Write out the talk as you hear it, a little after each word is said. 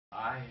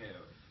I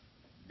have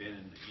been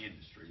in the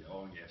industry, the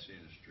oil and gas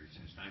industry,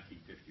 since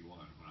 1951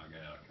 when I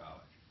got out of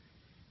college.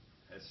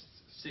 That's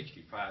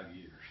 65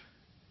 years,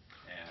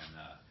 and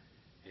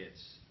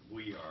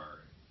we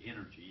are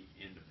energy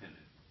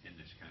independent in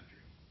this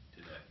country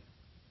today.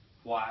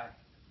 Why?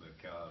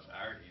 Because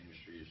our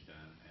industry has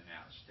done an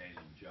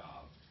outstanding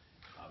job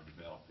of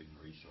developing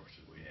the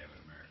resources we have in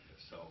America.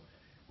 So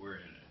we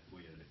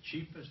are the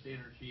cheapest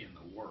energy in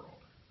the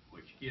world,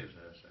 which gives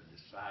us a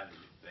decided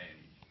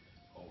advantage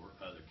over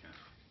other countries.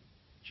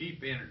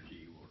 Cheap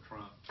energy will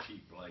trump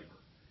cheap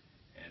labor,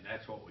 and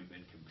that's what we've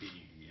been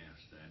competing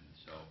against. And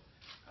so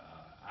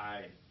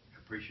I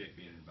appreciate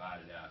being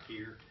invited out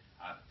here.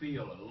 I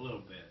feel a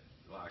little bit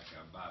like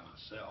I'm by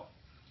myself,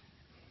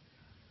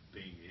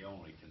 being the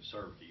only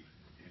conservative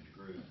in the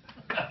group.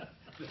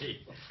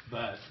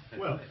 But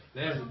well,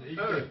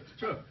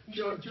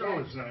 Joe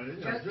is not.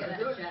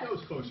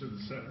 Joe's closer to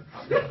the center.